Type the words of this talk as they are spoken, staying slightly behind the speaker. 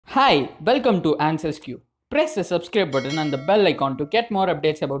Hi, welcome to answersQ. Press the subscribe button and the bell icon to get more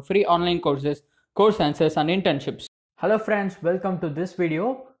updates about free online courses, course answers and internships. Hello friends, welcome to this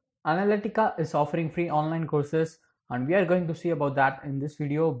video. Analyttica is offering free online courses and we are going to see about that in this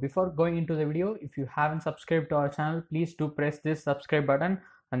video. Before going into the video, if you haven't subscribed to our channel, please do press this subscribe button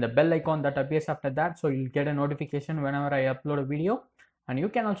and the bell icon that appears after that, so you'll get a notification whenever I upload a video. And you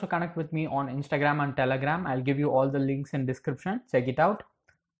can also connect with me on Instagram and Telegram. I'll give you all the links in description. Check it out.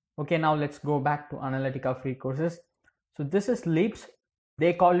 Okay, now let's go back to Analyttica free courses. So this is Leaps.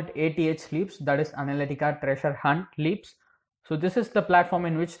 They call it ATH Leaps, that is Analyttica Treasure Hunt Leaps. So this is the platform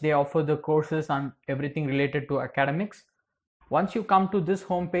in which they offer the courses and everything related to academics. Once you come to this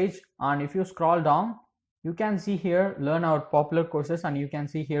home page and if you scroll down, you can see here learn our popular courses and you can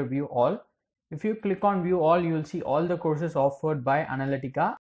see here view all. If you click on view all, you will see all the courses offered by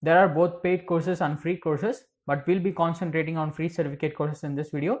Analyttica. There are both paid courses and free courses, but we'll be concentrating on free certificate courses in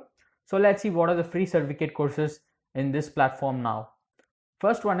this video. So let's see what are the free certificate courses in this platform now.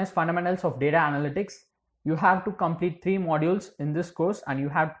 First one is Fundamentals of Data Analytics. You have to complete 3 modules in this course and you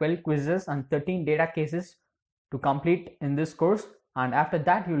have 12 quizzes and 13 data cases to complete in this course, and after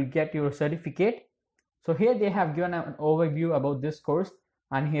that you will get your certificate. So here they have given an overview about this course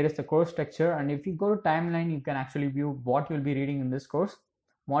and here is the course structure, and if you go to timeline you can actually view what you'll be reading in this course.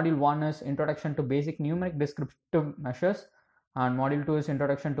 Module 1 is Introduction to Basic Numeric Descriptive Measures, and Module 2 is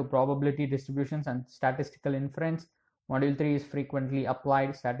Introduction to Probability Distributions and Statistical Inference. Module 3 is Frequently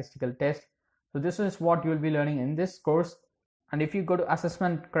Applied Statistical Test. So this is what you will be learning in this course. And if you go to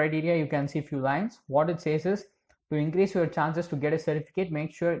assessment criteria, you can see a few lines. What it says is, to increase your chances to get a certificate,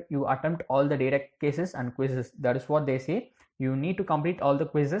 make sure you attempt all the data cases and quizzes. That is what they say. You need to complete all the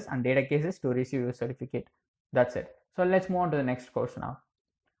quizzes and data cases to receive your certificate. That's it. So let's move on to the next course now.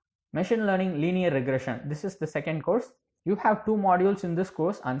 Machine Learning Linear Regression. This is the second course. You have 2 modules in this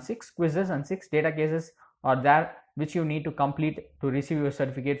course and 6 quizzes and 6 data cases are there which you need to complete to receive your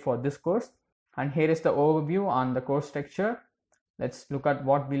certificate for this course. And here is the overview on the course structure. Let's look at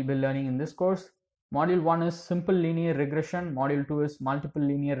what we'll be learning in this course. Module 1 is Simple Linear Regression. Module 2 is Multiple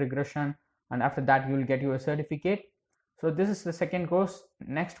Linear Regression, and after that you will get your certificate. So this is the second course.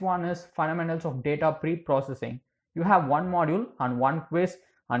 Next one is Fundamentals of Data Preprocessing. You have 1 module and 1 quiz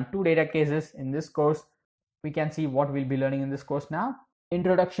and 2 data cases in this course. We can see what we'll be learning in this course now.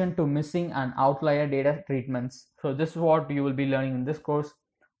 Introduction to Missing and Outlier Data Treatments. So this is what you will be learning in this course.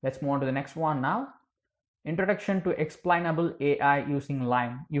 Let's move on to the next one now. Introduction to Explainable AI using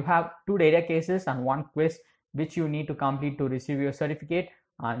LIME. You have 2 data cases and 1 quiz which you need to complete to receive your certificate,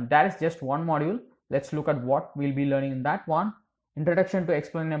 and that is just 1 module. Let's look at what we'll be learning in that one. Introduction to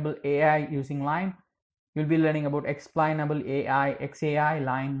Explainable AI using LIME. You'll be learning about Explainable AI, XAI,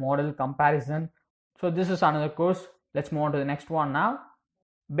 line model comparison. So this is another course. Let's move on to the next one now.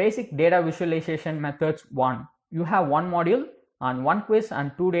 Basic Data Visualization Methods 1. You have 1 module and 1 quiz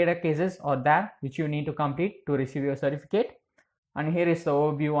and 2 data cases are there which you need to complete to receive your certificate. And here is the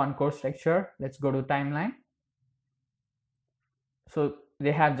overview on course structure. Let's go to timeline. So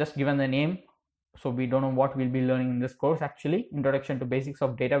they have just given the name, so we don't know what we'll be learning in this course actually. Introduction to Basics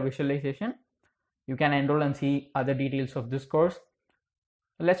of Data Visualization. You can enroll and see other details of this course.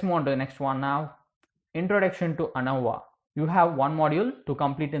 Let's move on to the next one now. Introduction to ANOVA. You have 1 module to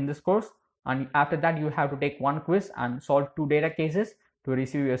complete in this course, and after that you have to take 1 quiz and solve 2 data cases to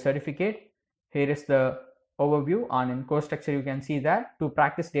receive your certificate. Here is the overview, and in course structure you can see that 2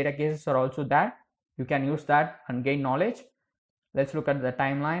 practice data cases are also there. You can use that and gain knowledge. Let's look at the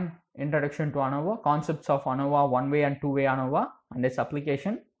timeline. Introduction to ANOVA, concepts of ANOVA, one-way and two-way ANOVA and its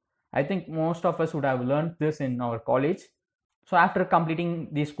application. I think most of us would have learned this in our college. So after completing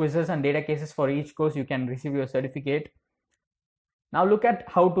these quizzes and data cases for each course, you can receive your certificate. Now look at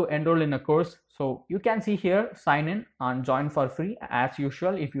how to enroll in a course. So you can see here, sign in and join for free as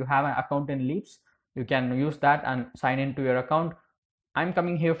usual. If you have an account in Leaps, you can use that and sign into your account. I'm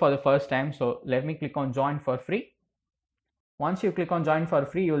coming here for the first time, so let me click on join for free. Once you click on join for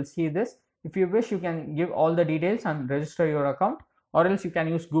free, you will see this. If you wish, you can give all the details and register your account, or else you can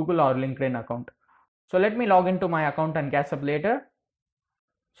use Google or LinkedIn account. So let me log into my account and catch up later.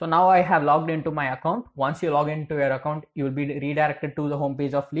 So now I have logged into my account. Once you log into your account, you will be redirected to the home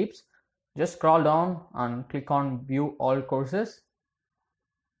page of Leaps. Just scroll down and click on view all courses.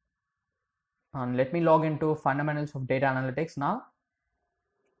 And let me log into Fundamentals of Data Analytics now.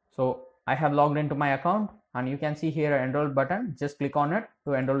 So I have logged into my account and you can see here an enroll button. Just click on it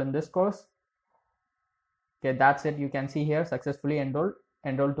to enroll in this course. Okay, that's it. You can see here successfully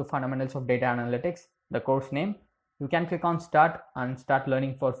enrolled to Fundamentals of Data Analytics, the course name. You can click on start and start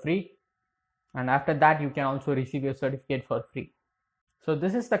learning for free, and after that you can also receive your certificate for free. So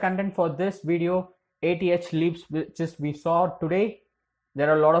this is the content for this video, ATH Leaps, which is we saw today. There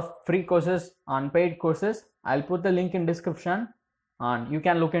are a lot of free courses and paid courses. I'll put the link in description and you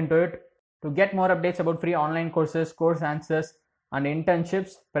can look into it. To get more updates about free online courses, course answers and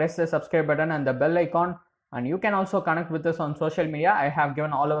internships, press the subscribe button and the bell icon. And you can also connect with us on social media. I have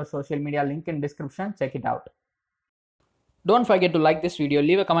given all our social media link in description. Check it out. Don't forget to like this video,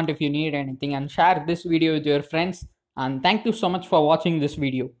 leave a comment if you need anything, and share this video with your friends. And thank you so much for watching this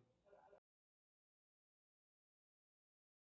video.